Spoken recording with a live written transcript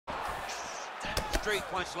straight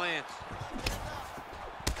punch lands.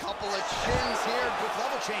 Couple of chins here with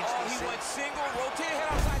level change. He went single, rotate head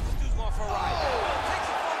outside. This dude's going for a ride. Takes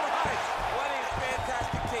it for a ride. What a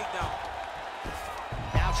fantastic takedown.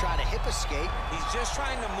 Now trying to hip escape. He's just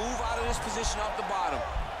trying to move out of this position off the bottom.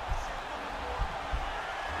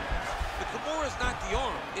 The Kimura is not the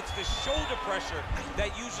arm. It's the shoulder pressure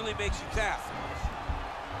that usually makes you tap.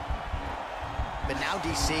 But now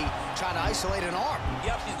DC trying to isolate an arm.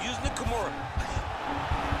 Yep, he's using the Kimura.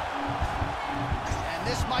 And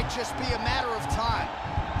this might just be a matter of time.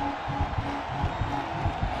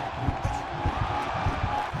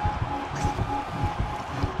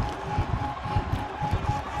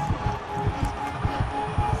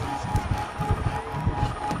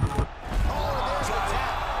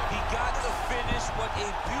 What a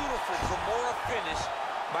beautiful Kimura finish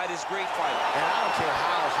by this great fighter. And I don't care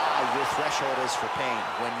how high your threshold is for pain.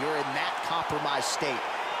 When you're in that compromised state,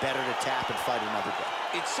 better to tap and fight another day.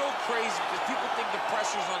 It's so crazy because people think the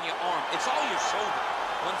pressure's on your arm. It's all your shoulder.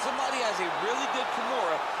 When somebody has a really good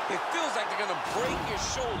Kimura, it feels like they're going to break your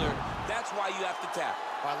shoulder. That's why you have to tap.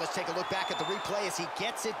 All right, let's take a look back at the replay as he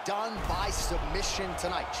gets it done by submission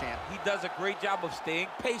tonight, champ. He does a great job of staying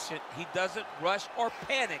patient. He doesn't rush or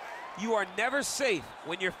panic. You are never safe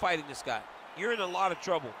when you're fighting this guy. You're in a lot of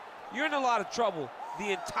trouble. You're in a lot of trouble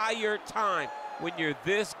the entire time when you're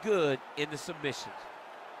this good in the submissions.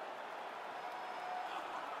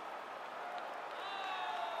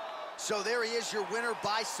 So there he is, your winner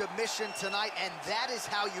by submission tonight, and that is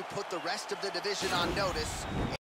how you put the rest of the division on notice.